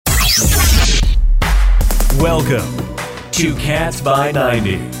Welcome to Cats by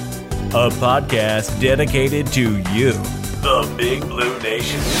 90, a podcast dedicated to you, the Big Blue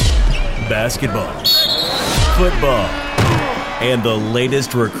Nation. Basketball, football, and the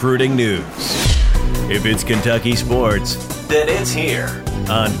latest recruiting news. If it's Kentucky sports, then it's here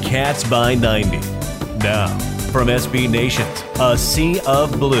on Cats by 90. Now, from SB Nation's A Sea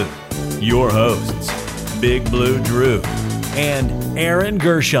of Blue, your hosts, Big Blue Drew and Aaron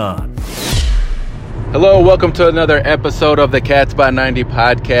Gershon. Hello, welcome to another episode of the Cats by 90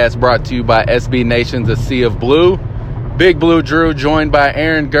 podcast brought to you by SB Nation's A Sea of Blue. Big Blue Drew joined by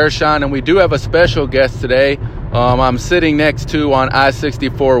Aaron Gershon, and we do have a special guest today. I'm sitting next to, on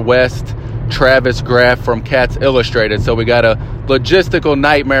I-64 West, Travis Graf from Cats Illustrated. So we got a logistical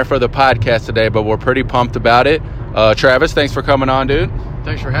nightmare for the podcast today, but we're pretty pumped about it. Travis, thanks for coming on, dude.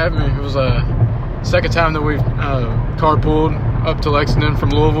 Thanks for having me. It was a second time that we've carpooled up to Lexington from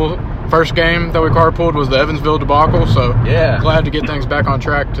Louisville. First game that we carpooled was the Evansville debacle, so yeah, glad to get things back on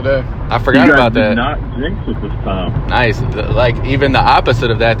track today. I forgot about that. You guys did not jinx it this time. Nice. Like, even the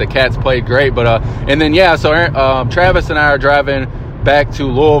opposite of that, the Cats played great. But and then, yeah, so Travis and I are driving back to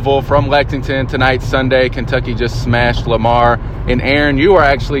Louisville from Lexington tonight, Sunday. Kentucky just smashed Lamar. And, Aaron, you are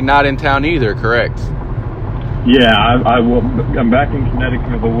actually not in town either, correct? Yeah, I'm back in Connecticut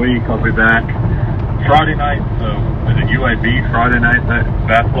for the week. I'll be back Friday night, so is it UAB Friday night that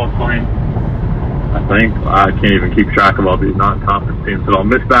basketball playing? I think. I can't even keep track of all these non-conference teams, so I'll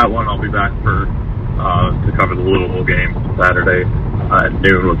miss that one. I'll be back for to cover the Louisville game Saturday at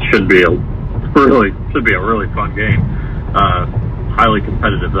noon, which should be a really fun game. Highly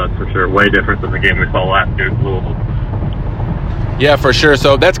competitive, that's for sure. Way different than the game we saw last year at Louisville. Yeah, for sure.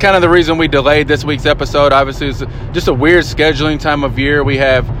 So that's kind of the reason we delayed this week's episode. Obviously, it's just a weird scheduling time of year. We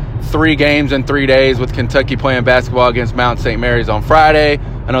have 3 games in 3 days, with Kentucky playing basketball against Mount St. Mary's on Friday.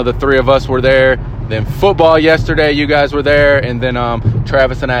 I know the 3 of us were there. Then football yesterday, you guys were there. And then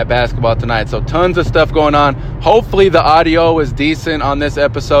Travis and I at basketball tonight. So tons of stuff going on. Hopefully the audio is decent on this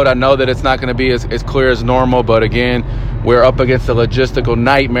episode. I know that it's not going to be as clear as normal. But again, we're up against a logistical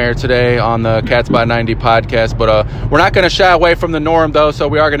nightmare today on the Cats by 90 podcast. But we're not going to shy away from the norm, though. So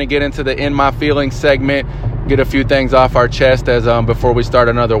we are going to get into the In My Feelings segment, get a few things off our chest as before we start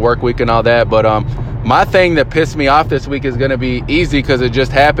another work week and all that. But my thing that pissed me off this week is going to be easy because it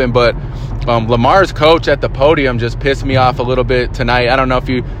just happened. But Lamar's coach at the podium just pissed me off a little bit tonight. I don't know if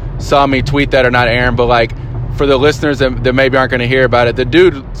you saw me tweet that or not, Aaron, but like for the listeners that maybe aren't going to hear about it, the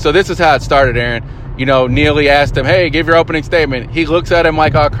dude, so this is how it started, Aaron. You know, Neely asked him, hey, give your opening statement. He looks at him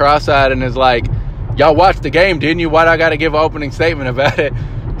like all cross-eyed and is like, y'all watched the game, didn't you? Why do I got to give an opening statement about it?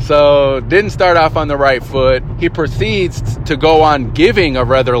 So didn't start off on the right foot. He proceeds to go on giving a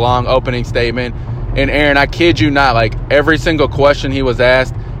rather long opening statement. And Aaron, I kid you not, like every single question he was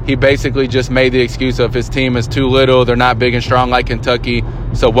asked, he basically just made the excuse of his team is too little, they're not big and strong like Kentucky,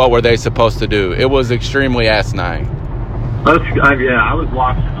 so what were they supposed to do? It was extremely asinine. I was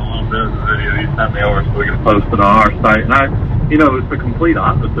watching a little bit of the video you sent me over so we can post it on our site. And it's the complete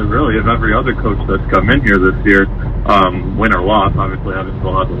opposite, really, of every other coach that's come in here this year, win or loss. Obviously,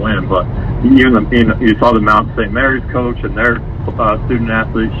 Evansville had to win, but you saw the Mount St. Mary's coach and their student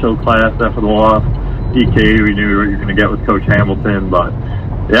athletes show class after the loss. EK, we knew what you were going to get with Coach Hamilton, but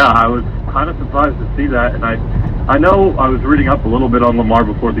yeah, I was kind of surprised to see that. And I know I was reading up a little bit on Lamar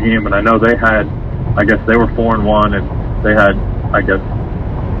before the game, and I know they had, I guess they were 4-1, and they had, I guess,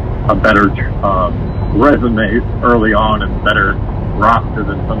 a better resume early on and better roster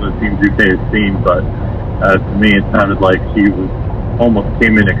than some of the teams UK has seen. But to me, it sounded like he almost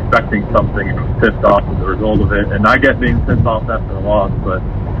came in expecting something and was pissed off as a result of it. And I get being pissed off after a loss, but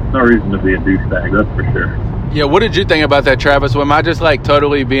no reason to be a douchebag, that's for sure. Yeah, what did you think about that, Travis? Am I just like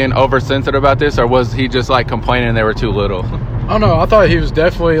totally being oversensitive about this, or was he just like complaining they were too little? I don't know. I thought he was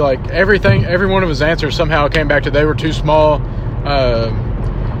definitely like every one of his answers somehow came back to they were too small.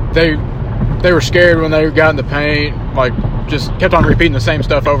 They were scared when they got in the paint. Like just kept on repeating the same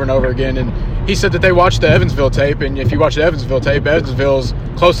stuff over and over again. And he said that they watched the Evansville tape, and if you watch the Evansville tape, Evansville's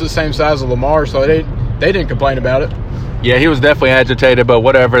close to the same size as Lamar, so they didn't complain about it. Yeah, he was definitely agitated, but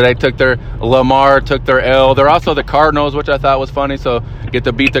whatever. They took Lamar took their L. They're also the Cardinals, which I thought was funny. So get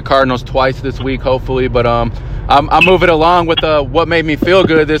to beat the Cardinals twice this week, hopefully. But I'm moving along with what made me feel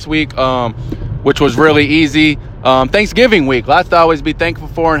good this week, which was really easy. Thanksgiving week. Lots to always be thankful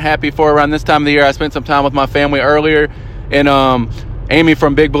for and happy for around this time of the year. I spent some time with my family earlier, and Amy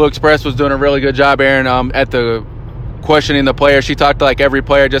from Big Blue Express was doing a really good job, Aaron, at the questioning the players. She talked to like every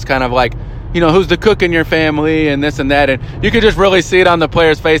player, just kind of like, who's the cook in your family and this and that. And you could just really see it on the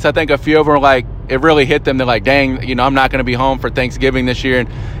player's face. I think a few of them were like, it really hit them. They're like, dang, you know, I'm not going to be home for Thanksgiving this year, and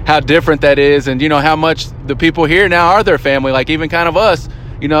how different that is. And, you know, how much the people here now are their family, like even kind of us,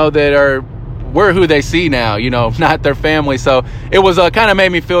 you know, we're who they see now, you know, not their family. So it was kind of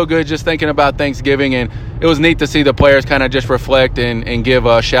made me feel good just thinking about Thanksgiving, and it was neat to see the players kind of just reflect and give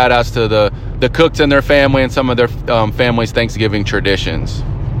shout outs to the cooks and their family and some of their family's Thanksgiving traditions.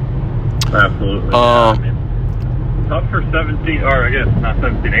 Absolutely. I mean, tough for 17, or I guess not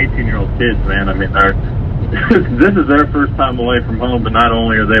 17, 18-year-old kids, man. I mean, this is their first time away from home, but not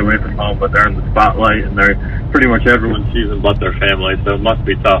only are they away from home, but they're in the spotlight, and they're pretty much everyone sees them but their family, so it must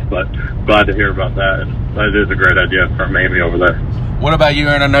be tough, but glad to hear about that, and that is a great idea from Amy over there. What about you,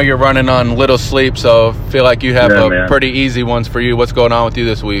 Aaron? I know you're running on little sleep, so I feel like you have pretty easy ones for you. What's going on with you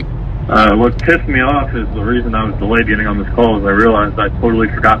this week? What pissed me off is the reason I was delayed getting on this call is I realized I totally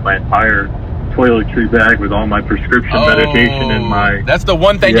forgot my entire toiletry bag with all my prescription medication and my... That's the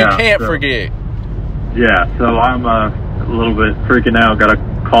one thing you can't forget. Yeah, so I'm a little bit freaking out. Got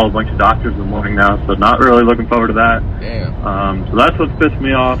to call a bunch of doctors in the morning now, so not really looking forward to that. Damn. So that's what pissed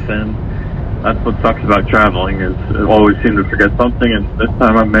me off, and that's what sucks about traveling is I always seem to forget something, and this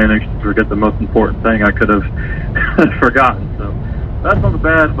time I managed to forget the most important thing I could have forgotten. So that's on the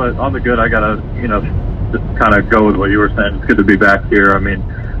bad, but on the good, I got to, you know, just kind of go with what you were saying. It's good to be back here. I mean,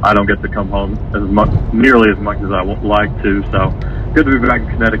 I don't get to come home nearly as much as I would like to, so good to be back in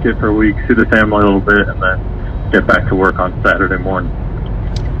Connecticut for a week, see the family a little bit, and then get back to work on Saturday morning.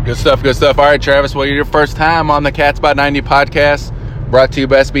 Good stuff, good stuff. All right, Travis, well, you're your first time on the Cats by 90 podcast, brought to you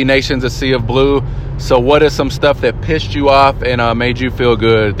by SB Nation's A Sea of Blue. So what is some stuff that pissed you off and made you feel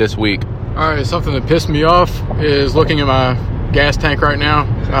good this week? All right, something that pissed me off is looking at my gas tank right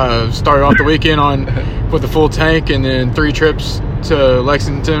now. Started off the weekend with a full tank, and then 3 trips to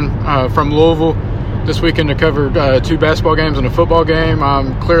Lexington from Louisville this weekend to cover 2 basketball games and a football game.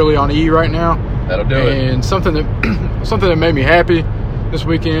 I'm clearly on E right now. That'll do it. And something that made me happy this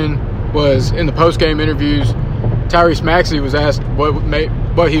weekend was in the post-game interviews, Tyrese Maxey was asked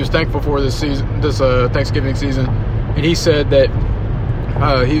what he was thankful for this season, this Thanksgiving season, and he said that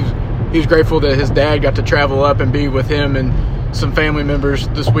he was grateful that his dad got to travel up and be with him and some family members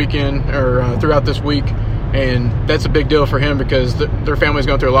this weekend or throughout this week. And that's a big deal for him because their family's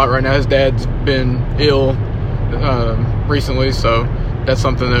going through a lot right now. His dad's been ill recently, so that's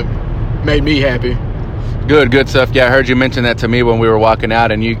something that made me happy. Good stuff. Yeah, I heard you mention that to me when we were walking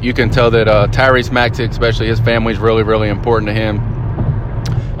out, and you can tell that Tyrese Maxey, especially his family, is really, really important to him.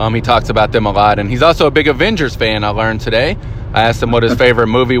 He talks about them a lot, and he's also a big Avengers fan, I learned today. I asked him what his favorite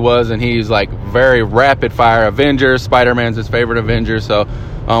movie was, and he's like very rapid-fire Avengers. Spider-Man's his favorite Avenger, so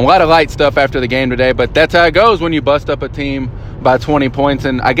a lot of light stuff after the game today, but that's how it goes when you bust up a team by 20 points,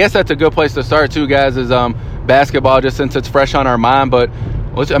 and I guess that's a good place to start too, guys, is basketball, just since it's fresh on our mind. But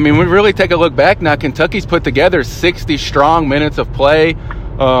I mean, we really take a look back now. Kentucky's put together 60 strong minutes of play.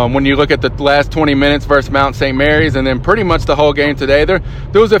 When you look at the last 20 minutes versus Mount St. Mary's, and then pretty much the whole game today, there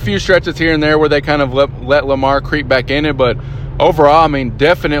was a few stretches here and there where they kind of let Lamar creep back in it, but overall, I mean,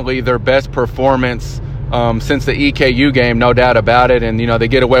 definitely their best performance since the EKU game, no doubt about it. And, you know, they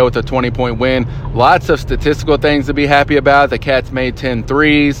get away with a 20-point win. Lots of statistical things to be happy about. The Cats made 10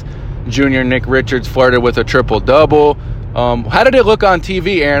 threes. Junior Nick Richards flirted with a triple-double. How did it look on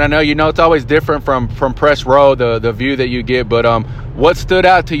TV, Aaron? I know it's always different from press row, the view that you get, but what stood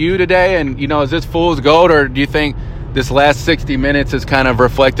out to you today? And, you know, is this fool's gold, or do you think this last 60 minutes is kind of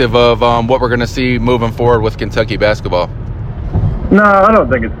reflective of what we're going to see moving forward with Kentucky basketball? No, I don't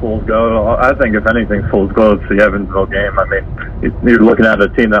think it's fool's gold. I think if anything, fool's gold, it's the Evansville game. I mean, you're looking at a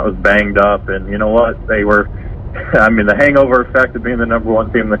team that was banged up, and you know what? They were, I mean, the hangover effect of being the number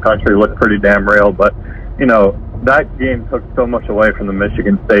 1 team in the country looked pretty damn real, but, you know, that game took so much away from the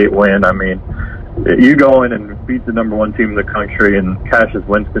Michigan State win. I mean, you go in and beat the number 1 team in the country, and Cassius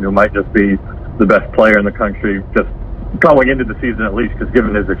Winston, who might just be the best player in the country, just going into the season at least, because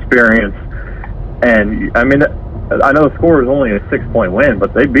given his experience. And, I mean, I know the score was only a 6-point win,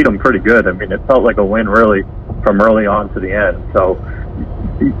 but they beat them pretty good. I mean, it felt like a win really from early on to the end. So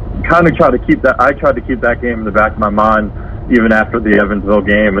kind of try to keep that. I tried to keep that game in the back of my mind, even after the Evansville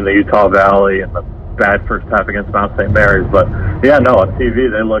game and the Utah Valley and the bad first half against Mount St. Mary's. But yeah, no, on TV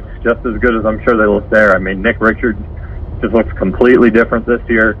they looked just as good as I'm sure they looked there. I mean, Nick Richards just looks completely different this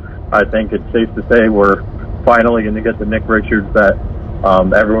year. I think it's safe to say we're finally going to get the Nick Richards that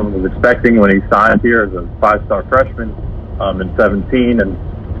everyone was expecting when he signed here as a 5-star freshman in 17, and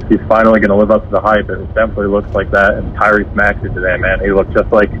he's finally going to live up to the hype. It definitely looks like that. And Tyrese Maxey today, man, he looked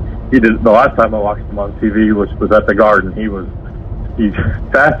just like he did the last time I watched him on TV, which was at the Garden. He's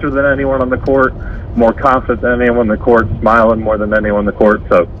faster than anyone on the court, more confident than anyone on the court, smiling more than anyone on the court.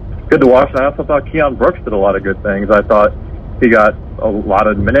 So good to watch. And I also thought Keon Brooks did a lot of good things. I thought he got a lot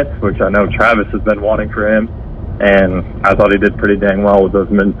of minutes, which I know Travis has been wanting for him. And I thought he did pretty dang well with those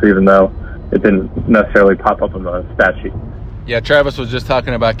minutes, even though it didn't necessarily pop up on the stat sheet. Yeah, Travis was just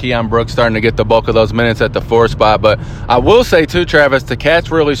talking about Keon Brooks starting to get the bulk of those minutes at the 4 spot. But I will say, too, Travis, the Cats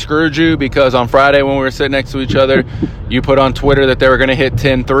really screwed you because on Friday when we were sitting next to each other, you put on Twitter that they were going to hit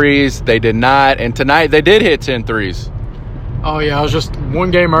 10 threes. They did not. And tonight they did hit 10 threes. Oh, yeah, I was just one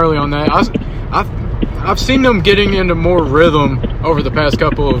game early on that. I've seen them getting into more rhythm over the past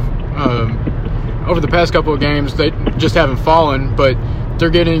couple of games. They just haven't fallen, but they're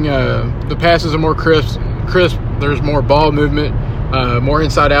getting the passes are more crisp. There's more ball movement, more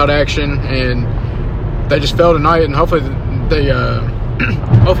inside-out action, and they just fell tonight. And hopefully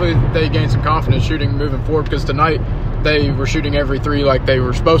they gain some confidence shooting moving forward, because tonight they were shooting every three like they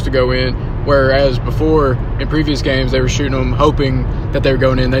were supposed to go in, whereas before in previous games they were shooting them hoping that they were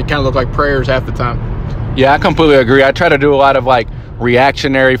going in. They kind of look like prayers half the time. Yeah, I completely agree. I try to do a lot of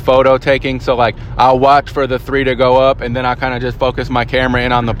reactionary photo taking, so I'll watch for the three to go up and then I kind of just focus my camera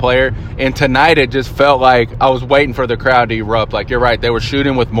in on the player. And tonight it just felt like I was waiting for the crowd to erupt. You're right, they were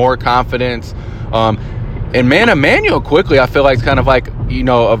shooting with more confidence. And man, Emmanuel quickly, I feel like it's kind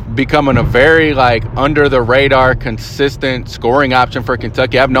of becoming a very under the radar, consistent scoring option for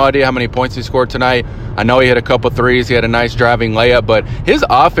Kentucky. I have no idea how many points he scored tonight. I know he hit a couple threes. He had a nice driving layup, but his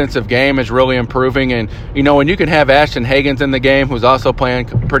offensive game is really improving. And, when you can have Ashton Hagans in the game, who's also playing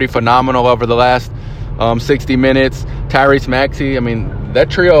pretty phenomenal over the last 60 minutes, Tyrese Maxey, that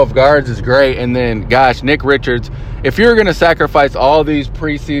trio of guards is great. And then, gosh, Nick Richards, if you're going to sacrifice all these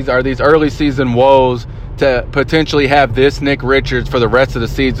preseason or these early season woes to potentially have this Nick Richards for the rest of the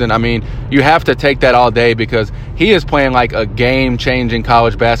season, you have to take that all day, because he is playing like a game-changing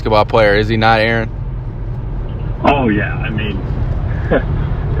college basketball player. Is he not, Aaron? Oh, yeah.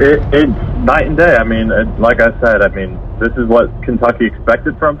 It's night and day. Like I said, this is what Kentucky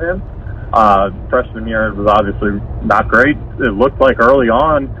expected from him. Freshman year was obviously not great. It looked like early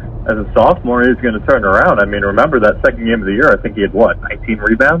on as a sophomore he was going to turn around. Remember that second game of the year, I think he had, 19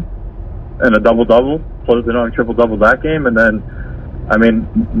 rebounds and a double-double, closing on a triple-double that game. And then,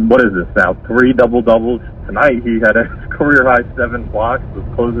 what is this now? 3 double-doubles. Tonight he had a career-high 7 blocks, was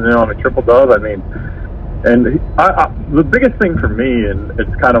closing in on a triple-double. And the biggest thing for me, and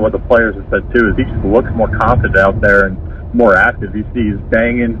it's kind of what the players have said too, is he just looks more confident out there and more active. You see he's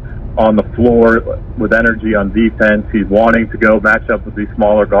banging on the floor with energy on defense. He's wanting to go match up with these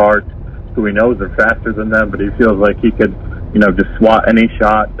smaller guards who he knows are faster than them, but he feels like he could, just swat any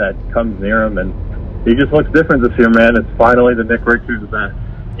shot that comes near him. And he just looks different this year, man. It's finally the Nick Richards that,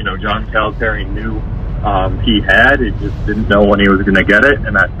 John Calipari knew he had. He just didn't know when he was going to get it.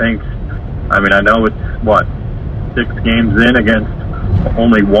 And I think, I know it's, 6 games in against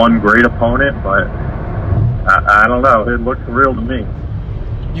only one great opponent, but I don't know. It looks real to me.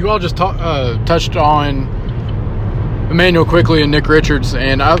 You all just touched on Emmanuel quickly and Nick Richards,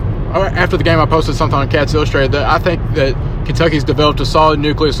 and after the game I posted something on Cats Illustrated that I think that Kentucky's developed a solid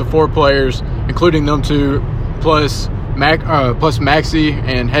nucleus of 4 players, including them 2, plus Maxey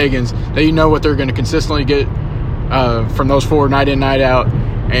and Hagans, that what they're going to consistently get from those 4 night in, night out.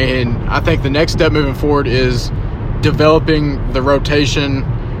 And I think the next step moving forward is developing the rotation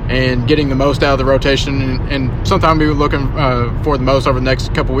and getting the most out of the rotation. And something we're looking for the most over the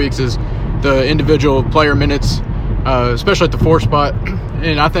next couple weeks is the individual player minutes, especially at the 4 spot.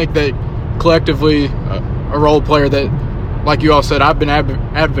 And I think that collectively a role player that, like you all said, I've been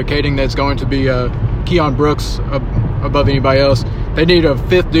advocating that's going to be Keon Brooks above anybody else. They need a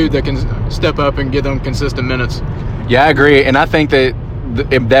 5th dude that can step up and give them consistent minutes. Yeah, I agree. And I think that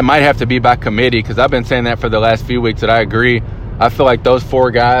that might have to be by committee, because I've been saying that for the last few weeks, that I agree. I feel like those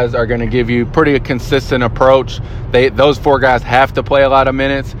 4 guys are going to give you pretty consistent approach. Those 4 guys have to play a lot of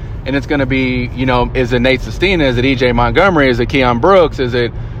minutes, and it's going to be, is it Nate Sestina? Is it E.J. Montgomery? Is it Keon Brooks? Is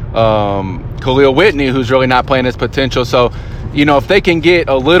it Khalil Whitney, who's really not playing his potential? So, if they can get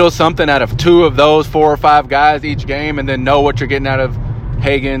a little something out of 2 of those 4 or 5 guys each game, and then know what you're getting out of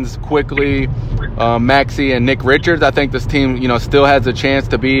Hagans, quickly, Maxey, and Nick Richards, I think this team, still has a chance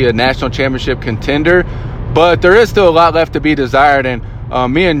to be a national championship contender. But there is still a lot left to be desired, and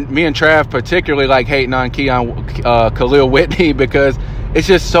me and Trav particularly like hating on Khalil Whitney, because it's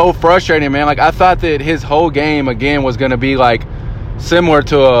just so frustrating, man. I thought that his whole game again was going to be similar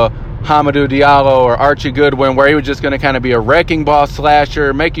to a Hamidou Diallo or Archie Goodwin, where he was just going to kind of be a wrecking ball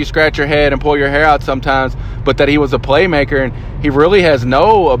slasher, make you scratch your head and pull your hair out sometimes, but that he was a playmaker, and he really has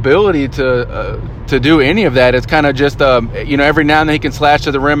no ability to do any of that. It's kind of just every now and then he can slash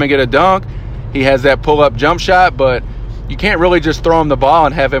to the rim and get a dunk. He has that pull-up jump shot, but you can't really just throw him the ball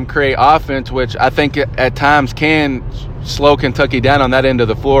and have him create offense, which I think at times can slow Kentucky down on that end of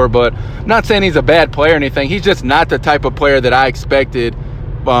the floor. But I'm not saying he's a bad player or anything. He's just not the type of player that I expected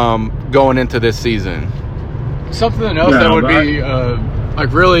going into this season. Something else that would be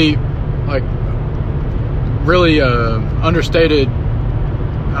really understated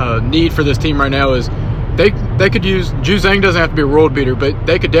need for this team right now is they could use – Juzang doesn't have to be a world beater, but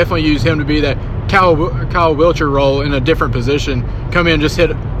they could definitely use him to be that Kyle Wilcher role in a different position. Come in, just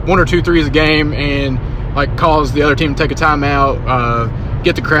hit 1 or 2 threes a game and cause the other team to take a timeout,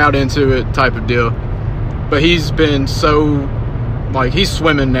 get the crowd into it type of deal. But he's been so he's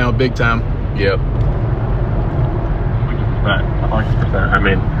swimming now big time. Yep. 100%. I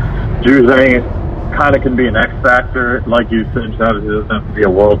mean, Juzang kind of can be an X factor, like you said. Travis, he doesn't have to be a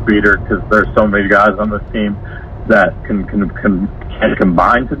world beater because there's so many guys on this team that can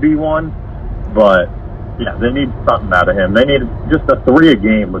combine to be one. But yeah, they need something out of him. They need just a 3 a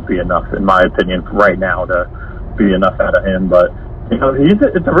game would be enough, in my opinion, right now to be enough out of him. But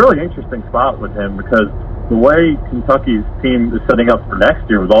it's a really interesting spot with him because the way Kentucky's team is setting up for next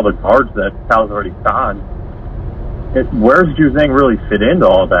year with all the guards that Cal's already signed, where's Juzang really fit into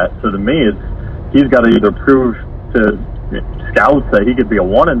all that? So to me, he's got to either prove to scouts that he could be a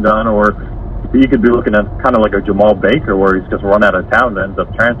one and done, or he could be looking at kind of like a Jamal Baker where he's just run out of town and ends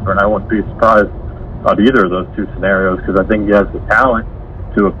up transferring. I wouldn't be surprised about either of those 2 scenarios because I think he has the talent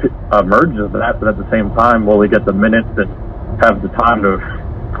to emerge of that, but at the same time, will he get the minutes and have the time to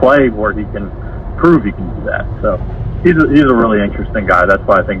play where he can prove he can do that? So he's a really interesting guy. That's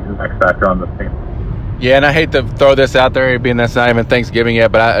why I think he's an X factor on this team. Yeah, and I hate to throw this out there, being that's not even Thanksgiving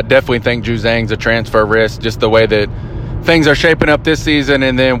yet, but I definitely think Juzang's a transfer risk, just the way that things are shaping up this season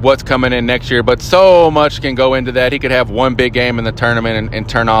and then what's coming in next year. But so much can go into that. He could have one big game in the tournament and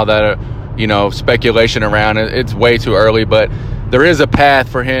turn all that, speculation around. It's way too early, but there is a path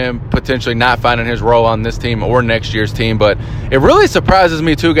for him potentially not finding his role on this team or next year's team. But it really surprises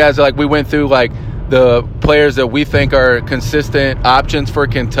me too, guys. We went through the players that we think are consistent options for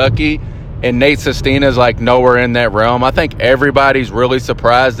Kentucky, and Nate Sestina is nowhere in that realm. I think everybody's really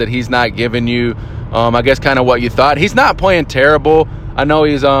surprised that he's not giving you, I guess, kind of what you thought. He's not playing terrible. I know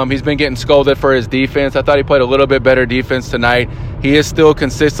he's been getting scolded for his defense. I thought he played a little bit better defense tonight. He is still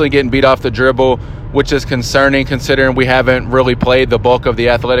consistently getting beat off the dribble, which is concerning considering we haven't really played the bulk of the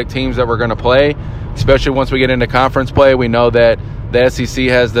athletic teams that we're going to play, especially once we get into conference play. We know that the SEC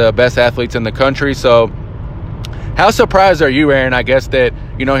has the best athletes in the country. So how surprised are you, Aaron, I guess, that,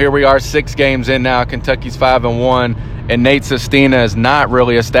 here we are 6 games in now, Kentucky's 5-1, and Nate Sestina has not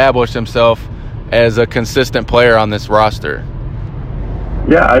really established himself as a consistent player on this roster?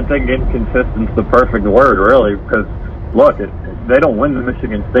 Yeah, I think inconsistent's the perfect word, really, because, look, they don't win the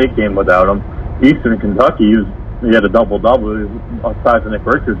Michigan State game without him. Eastern Kentucky, he had a double-double. Aside from Nick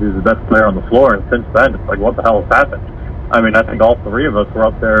Richards, he was the best player on the floor, and since then, it's what the hell has happened? I mean, I think all 3 of us were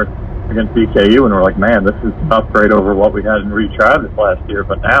up there against EKU, and we're like, man, this is an upgrade over what we had in Reed Travis last year.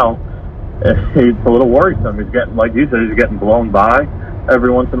 But now he's a little worrisome. He's getting, like you said, he's getting blown by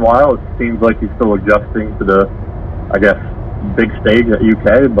every once in a while. It seems like he's still adjusting to the, I guess, big stage at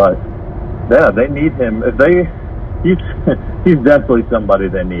UK. But yeah, they need him. He's definitely somebody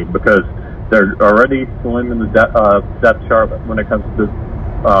they need because they're already slim in the depth chart when it comes to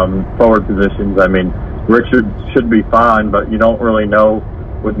forward positions. I mean, Richard should be fine, but you don't really know.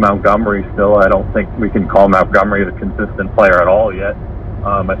 With Montgomery still, I don't think we can call Montgomery a consistent player at all yet.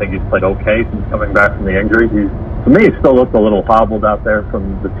 I think he's played okay since coming back from the injury. To me, he still looks a little hobbled out there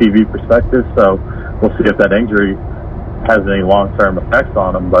from the TV perspective, so we'll see if that injury has any long-term effects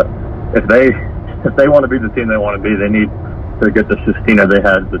on him. But if they want to be the team they want to be, they need to get the Sestina they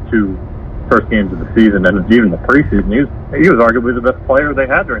had the 2 first games of the season, and even the preseason. He was arguably the best player they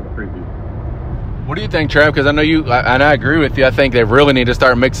had during the preseason. What do you think, Trev? Because I know you, and I agree with you. I think they really need to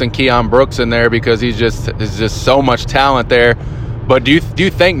start mixing Keon Brooks in there because there's just so much talent there. But do you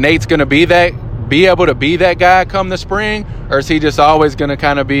think Nate's going to be able to be that guy come the spring, or is he just always going to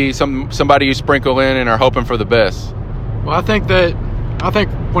kind of be somebody you sprinkle in and are hoping for the best? Well, I think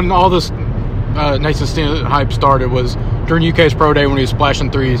when all this Nate Sestina hype started was during UK's pro day when he was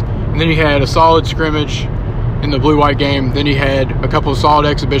splashing threes, and then he had a solid scrimmage in the blue-white game. Then he had a couple of solid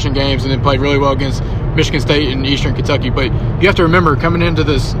exhibition games and then played really well against Michigan State and Eastern Kentucky. But you have to remember, coming into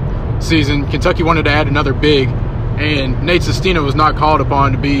this season, Kentucky wanted to add another big, and Nate Sestina was not called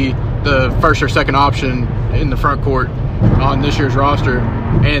upon to be the first or second option in the front court on this year's roster.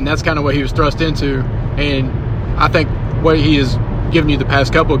 And that's kind of what he was thrust into. And I think what he has given you the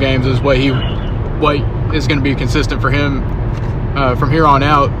past couple of games is what is going to be consistent for him from here on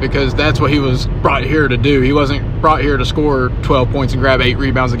out, because that's what he was brought here to do. He wasn't brought here to score 12 points and grab 8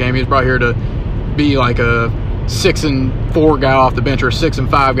 rebounds a game. He was brought here to be like a 6-4 guy off the bench or a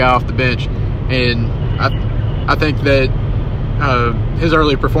 6-5 guy off the bench. And I think that his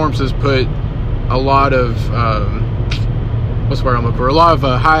early performances put a lot of what's the word I'm looking for? A lot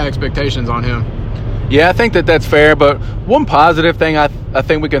of high expectations on him. Yeah, I think that's fair. But one positive thing I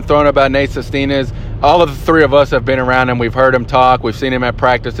think we can throw in about Nate Sestina is all of the three of us have been around him. We've heard him talk. We've seen him at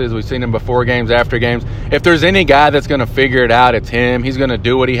practices. We've seen him before games, after games. If there's any guy that's going to figure it out, it's him. He's going to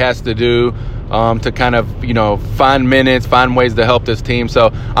do what he has to do to kind of, find minutes, find ways to help this team.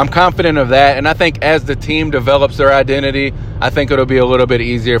 So I'm confident of that. And I think as the team develops their identity, I think it'll be a little bit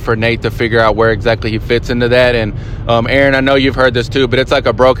easier for Nate to figure out where exactly he fits into that. And Aaron, I know you've heard this too, but it's like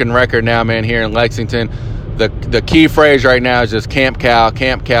a broken record now, man, here in Lexington. The key phrase right now is just Camp Cal,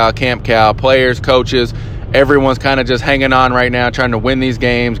 Camp Cal, Camp Cal. Players, coaches, everyone's kind of just hanging on right now, trying to win these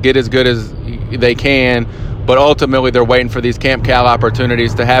games, get as good as they can. But ultimately, they're waiting for these Camp Cal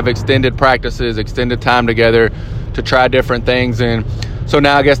opportunities to have extended practices, extended time together to try different things. And so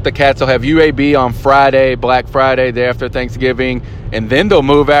now I guess the Cats will have UAB on Friday, Black Friday, day after Thanksgiving. And then they'll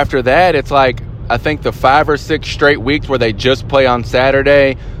move after that. It's like, I think the 5 or 6 straight weeks where they just play on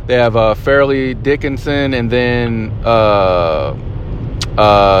Saturday. They have Fairleigh Dickinson and then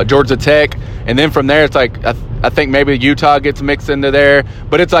Georgia Tech. And then from there, it's like I think maybe Utah gets mixed into there.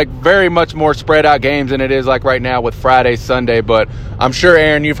 But it's like very much more spread out games than it is like right now with Friday, Sunday. But I'm sure,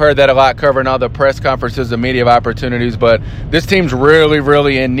 Aaron, you've heard that a lot covering all the press conferences and media opportunities. But this team's really,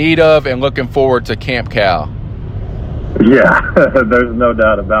 really in need of and looking forward to Camp Cal. Yeah, there's no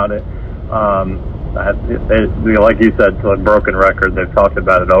doubt about it. Like you said, it's a broken record. They've talked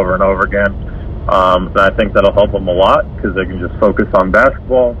about it over and over again. And I think that'll help them a lot because they can just focus on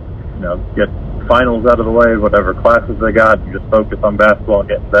basketball, get finals out of the way, whatever classes they got, and just focus on basketball and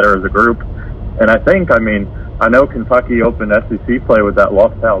get better as a group. And I know Kentucky opened SEC play with that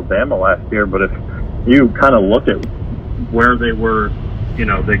loss to Alabama last year, but if you kind of look at where they were,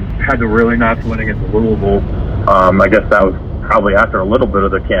 they had to really not win against Louisville. I guess that was probably after a little bit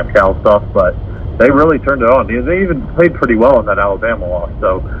of the Camp Cal stuff, but they really turned it on. They even played pretty well in that Alabama loss.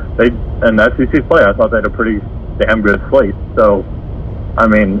 So in the SEC play, I thought they had a pretty damn good slate. So,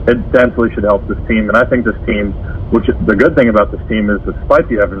 it definitely should help this team. And I think this team, the good thing about this team is despite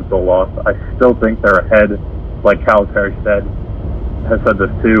the Evansville loss, I still think they're ahead, like Calipari has said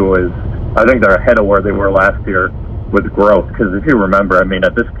this too, is I think they're ahead of where they were last year with growth. Because if you remember,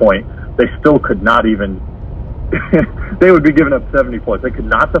 at this point, they still could not even they would be giving up 70 points. They could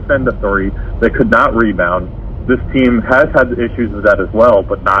not defend the three. They could not rebound. This team has had issues with that as well,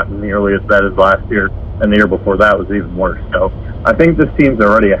 but not nearly as bad as last year, and the year before that was even worse. So I think this team's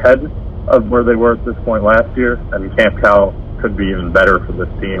already ahead of where they were at this point last year, and Camp Cal could be even better for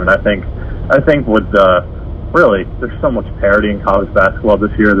this team. And I think with really, there's so much parity in college basketball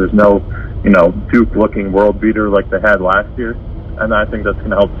this year. There's no, Duke-looking world beater like they had last year, and I think that's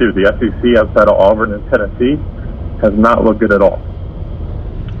going to help too. The SEC outside of Auburn and Tennessee has not looked good at all.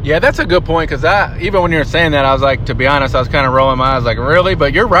 Yeah, that's a good point because even when you were saying that, I was like, to be honest, I was kind of rolling my eyes like, really?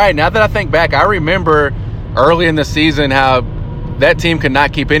 But you're right. Now that I think back, I remember early in the season how that team could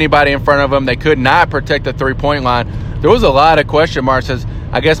not keep anybody in front of them. They could not protect the three-point line. There was a lot of question marks. As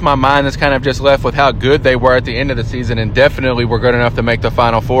I guess my mind is kind of just left with how good they were at the end of the season and definitely were good enough to make the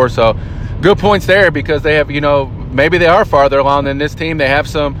Final Four. So good points there because they have, maybe they are farther along than this team. They have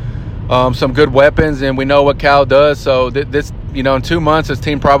some good weapons, and we know what Cal does. So this, in 2 months, this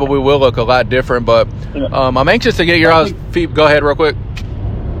team probably will look a lot different. But I'm anxious to get your all's feet. Go ahead real quick.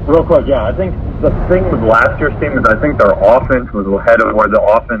 Yeah. I think the thing with last year's team is I think their offense was ahead of where the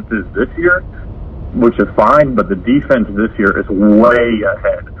offense is this year, which is fine. But the defense this year is way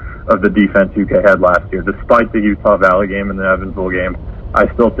ahead of the defense UK had last year. Despite the Utah Valley game and the Evansville game, I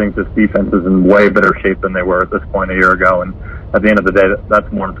still think this defense is in way better shape than they were at this point a year ago. And at the end of the day,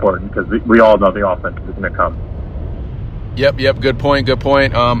 that's more important because we all know the offense is going to come. Yep. Good point.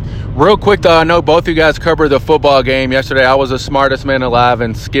 Real quick, though, I know both you guys covered the football game yesterday. I was the smartest man alive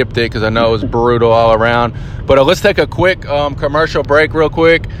and skipped it because I know it was brutal all around. But let's take a quick commercial break real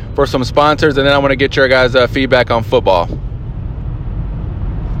quick for some sponsors, and then I want to get your guys' feedback on football.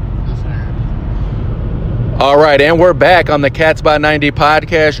 All right, and we're back on the Cats by 90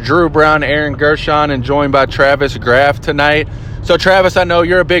 podcast. Drew Brown, Aaron Gershon, and joined by Travis Graf tonight. So, Travis, I know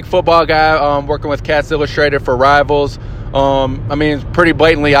you're a big football guy working with Cats Illustrated for Rivals. It's pretty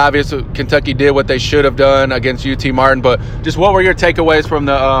blatantly obvious Kentucky did what they should have done against UT Martin, but just what were your takeaways from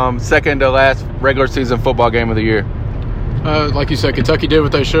the second to last regular season football game of the year? Like you said, Kentucky did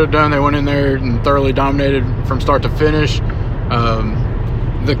what they should have done. They went in there and thoroughly dominated from start to finish.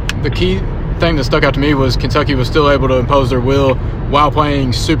 The key thing that stuck out to me was Kentucky was still able to impose their will while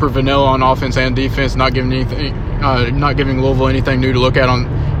playing super vanilla on offense and defense, not giving Louisville anything new to look at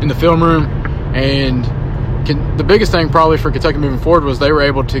in the film room. And the biggest thing probably for Kentucky moving forward was they were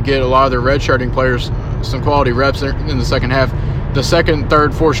able to get a lot of their redshirting players some quality reps in the second half. The second,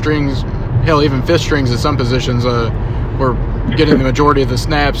 third, fourth strings, hell, even fifth strings at some positions were getting the majority of the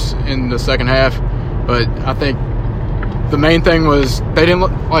snaps in the second half. But I think the main thing was they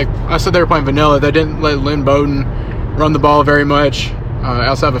didn't, like I said, they were playing vanilla. They didn't let Lynn Bowden run the ball very much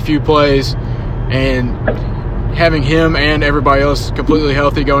outside of a few plays. And having him and everybody else completely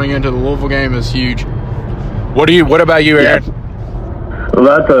healthy going into the Louisville game is huge. What about you, Aaron? Well,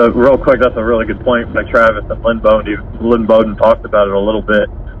 that's a really good point by Travis and Lynn Bowden. Lynn Bowden talked about it a little bit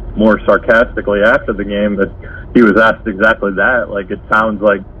more sarcastically after the game, that he was asked exactly that. Like, it sounds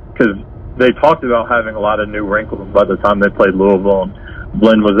like, because they talked about having a lot of new wrinkles by the time they played Louisville, and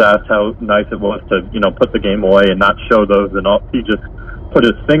Lynn was asked how nice it was to, put the game away and not show those, and he just put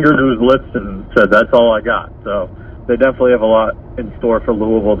his finger to his lips and said, "That's all I got." So they definitely have a lot in store for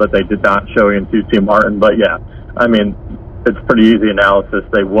Louisville that they did not show against UT Martin. But yeah, I mean, it's pretty easy analysis.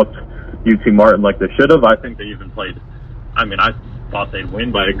 They whooped UT Martin like they should have. I think they even played, I thought they'd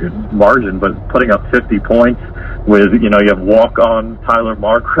win by a good margin, but putting up 50 points with, you have walk-on Tyler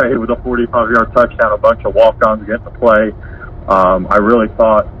Marcray with a 45-yard touchdown, a bunch of walk-ons getting to play. I really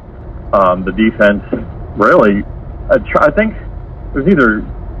thought the defense really, I think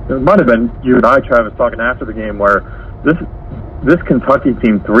it might have been you and I, Travis, talking after the game, where this Kentucky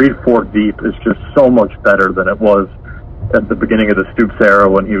team, 3 to 4 deep, is just so much better than it was at the beginning of the Stoops era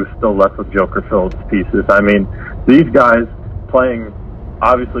when he was still left with Joker Phillips pieces. I mean, these guys playing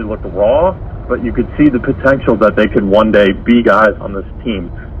obviously looked raw, but you could see the potential that they could one day be guys on this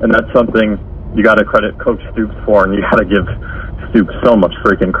team. And that's something you got to credit Coach Stoops for, and you got to give Stoops so much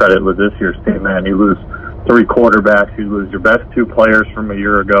freaking credit with this year's team, man. You lose 3 quarterbacks, you lose your best 2 players from a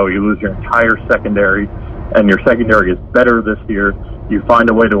year ago, you lose your entire secondary, and your secondary is better this year. You find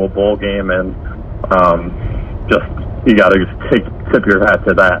a way to a bowl game, and you got to just tip your hat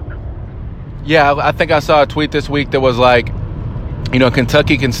to that. Yeah, I think I saw a tweet this week that was like,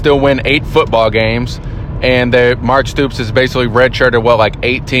 Kentucky can still win 8 football games, and Mark Stoops is basically redshirted,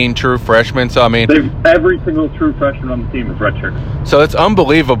 18 true freshmen. So, I mean, every single true freshman on the team is redshirted. So it's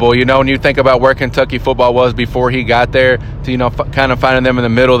unbelievable, when you think about where Kentucky football was before he got there to, kind of finding them in the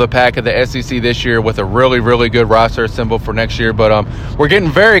middle of the pack of the SEC this year with a really, really good roster assembled for next year. But we're getting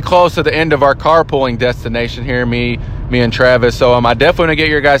very close to the end of our carpooling destination here, me and Travis. So I definitely want to get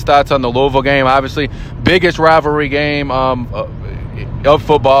your guys' thoughts on the Louisville game. Obviously, biggest rivalry game of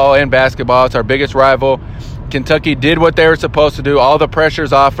football and basketball. It's our biggest rival. Kentucky did what they were supposed to do. All the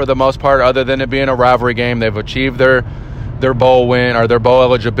pressure's off for the most part, other than it being a rivalry game. They've achieved their bowl win or their bowl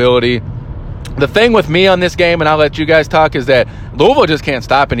eligibility. The thing with me on this game, and I'll let you guys talk, is that Louisville just can't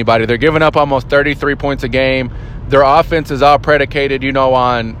stop anybody. They're giving up almost 33 points a game. Their offense is all predicated,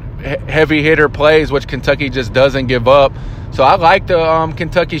 on heavy hitter plays, which Kentucky just doesn't give up. So I like the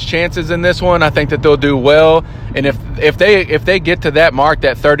Kentucky's chances in this one. I think that they'll do well, and if they get to that mark,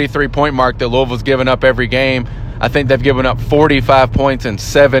 that 33-point mark that Louisville's given up every game, I think they've given up 45 points in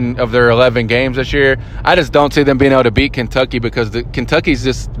 7 of their 11 games this year. I just don't see them being able to beat Kentucky because Kentucky's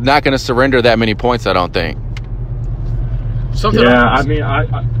just not going to surrender that many points, I don't think. Go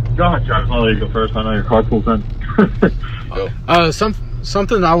ahead, Travis. I'll let you go first. I know your carpool thing.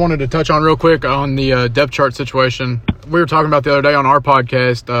 Something I wanted to touch on real quick on the depth chart situation. We were talking about the other day on our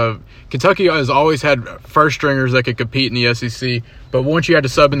podcast. Kentucky has always had first stringers that could compete in the SEC, but once you had to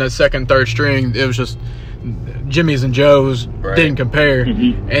sub in that second, third string, it was just Jimmy's and Joe's didn't compare.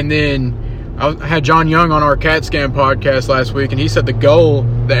 Mm-hmm. And then I had John Young on our CAT Scan podcast last week, and he said the goal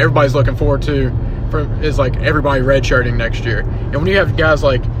that everybody's looking forward to is everybody redshirting next year. And when you have guys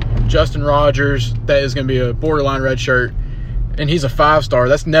like Justin Rogers, that is going to be a borderline redshirt, and he's a 5-star.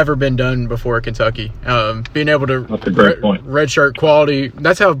 That's never been done before at Kentucky. Being able to redshirt quality,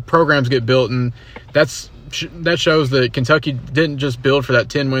 that's how programs get built, and that shows that Kentucky didn't just build for that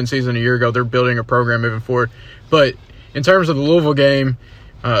 10-win season a year ago. They're building a program moving forward. But in terms of the Louisville game,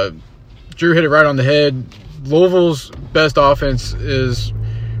 Drew hit it right on the head. Louisville's best offense is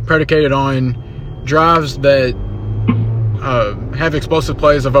predicated on drives that have explosive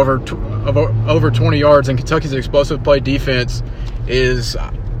plays of over 20 yards, and Kentucky's explosive play defense is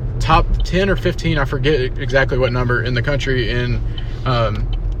top 10 or 15, I forget exactly what number, in the country in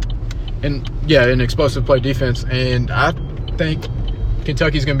explosive play defense. And I think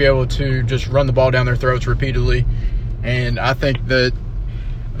Kentucky's going to be able to just run the ball down their throats repeatedly. And I think that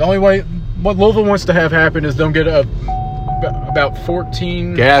the only way what Louisville wants to have happen is them get a about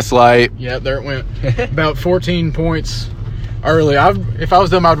 14. Gaslight. Yeah, there it went. About 14 points early. If I was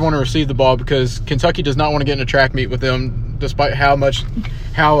them, I'd want to receive the ball because Kentucky does not want to get in a track meet with them, despite how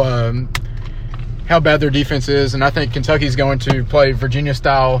bad their defense is. And I think Kentucky's going to play Virginia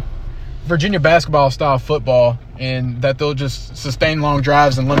basketball style football, and that they'll just sustain long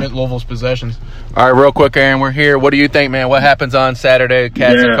drives and limit Louisville's possessions. All right, real quick, Aaron, we're here. What do you think, man? What happens on Saturday,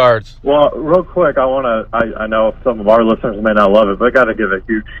 Cats and Cards? Well, real quick, I know some of our listeners may not love it, but I got to give a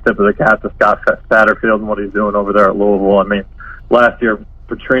huge tip of the cap to Scott Satterfield and what he's doing over there at Louisville. I mean, last year,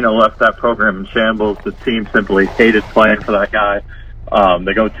 Petrino left that program in shambles. The team simply hated playing for that guy.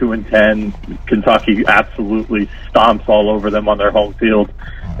 They go 2-10. Kentucky absolutely stomps all over them on their home field.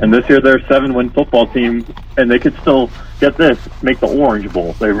 And this year they're a 7-win football team, and they could still, get this, make the Orange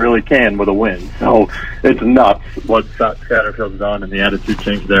Bowl. They really can with a win. So it's nuts what Satterfield's done and the attitude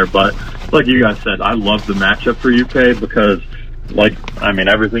change there. But like you guys said, I love the matchup for UK because,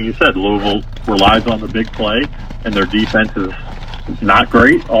 everything you said, Louisville relies on the big play, and their defense is not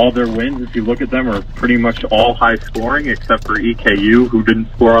great. All their wins, if you look at them, are pretty much all high scoring except for EKU, who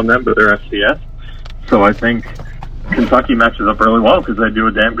didn't score on them, but they're FCS. So I think Kentucky matches up really well because they do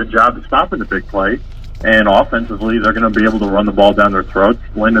a damn good job of stopping the big play. And offensively, they're going to be able to run the ball down their throats.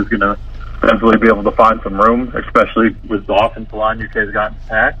 Lynn is going to eventually be able to find some room, especially with the offensive line UK's gotten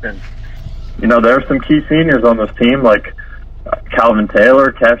packed. And, there are some key seniors on this team like Calvin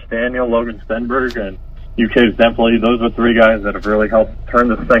Taylor, Cash Daniel, Logan Stenberg, and UK's definitely, those are three guys that have really helped turn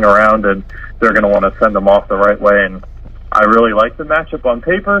this thing around, and they're going to want to send them off the right way. And I really like the matchup on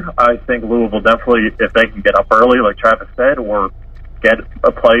paper. I think Louisville definitely, if they can get up early, like Travis said, or get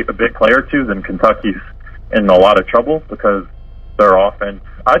a big play or two, then Kentucky's in a lot of trouble because their offense.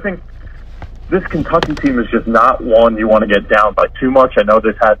 I think this Kentucky team is just not one you want to get down by too much. I know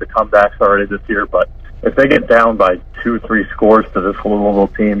they've had the comebacks already this year, but if they get down by 2-3 scores to this Louisville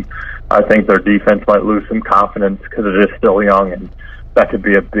team, I think their defense might lose some confidence because it is still young, and that could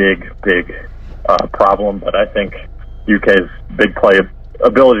be a big problem. But I think UK's big play,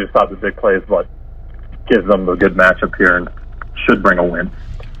 ability to stop the big play is what gives them the good matchup here and should bring a win.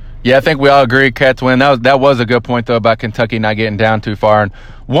 Yeah, I think we all agree Cats win. That was a good point, though, about Kentucky not getting down too far. And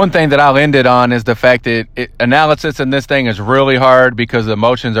one thing that I'll end it on is the fact that analysis in this thing is really hard because the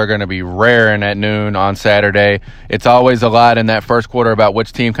emotions are going to be raring at noon on Saturday. It's always a lot in that first quarter about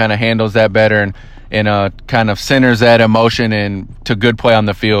which team kind of handles that better and kind of centers that emotion into good play on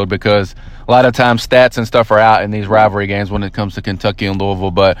the field because a lot of times stats and stuff are out in these rivalry games when it comes to Kentucky and Louisville.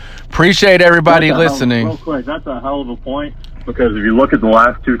 But appreciate everybody listening. Real quick, that's a hell of a point. Because if you look at the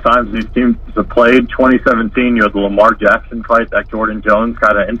last two times these teams have played, 2017, you had the Lamar Jackson fight that Jordan Jones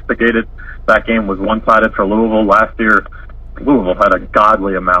kind of instigated. That game was one-sided for Louisville. Last year, Louisville had a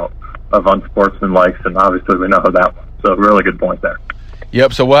godly amount of unsportsmanlike, and obviously we know that one. So really good point there.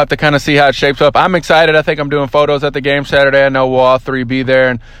 Yep, so we'll have to kind of see how it shapes up. I'm excited. I think I'm doing photos at the game Saturday. I know we'll all three be there.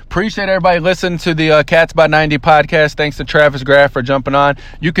 And appreciate everybody listening to the Cats by 90 podcast. Thanks to Travis Graf for jumping on.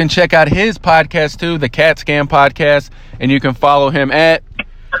 You can check out his podcast, too, the Cat Scam Podcast, and you can follow him at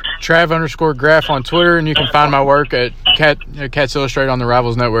Trav_Graf on Twitter, and you can find my work at Cats Illustrated on the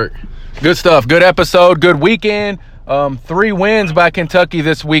Rivals Network. Good stuff. Good episode. Good weekend. 3 wins by Kentucky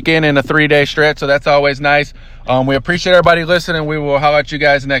this weekend in a 3-day stretch, so that's always nice. We appreciate everybody listening. We will holler at you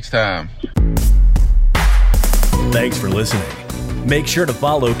guys next time. Thanks for listening. Make sure to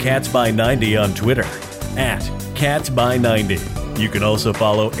follow Cats by 90 on Twitter at Cats by 90. You can also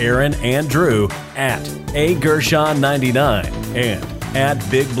follow Aaron and Drew at @Gershon99 and at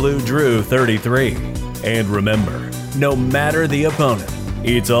BigBlueDrew33. And remember, no matter the opponent,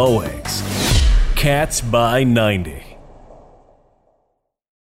 it's always Cats by 90.